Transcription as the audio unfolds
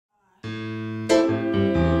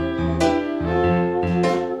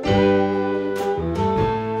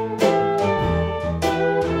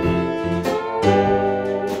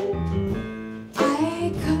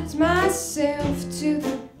I cut myself to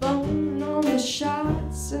the bone on the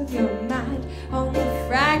shards of your mind, on the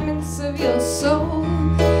fragments of your soul.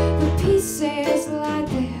 The pieces lie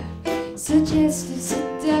there, suggestive,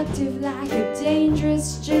 seductive, like a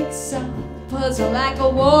dangerous jigsaw puzzle, like a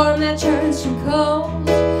warm that turns from cold.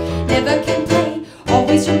 Never complain,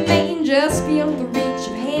 always remain just beyond the reach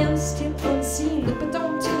of hands, still unseen, but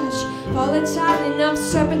don't touch. Volatile enough,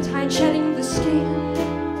 serpentine shedding of the skin.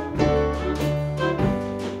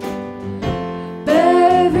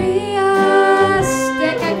 Bury us,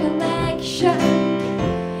 deck a collection.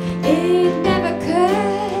 It never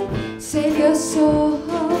could save your soul.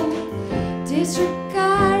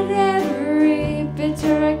 Disregard every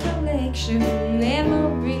bitter recollection,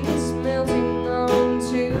 memories melting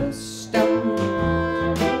onto stone.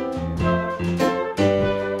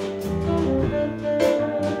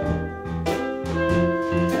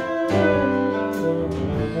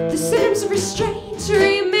 The symptoms of restraint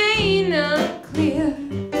remain unclear.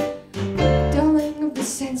 Dulling of the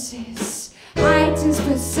senses, heightens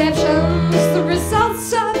perception.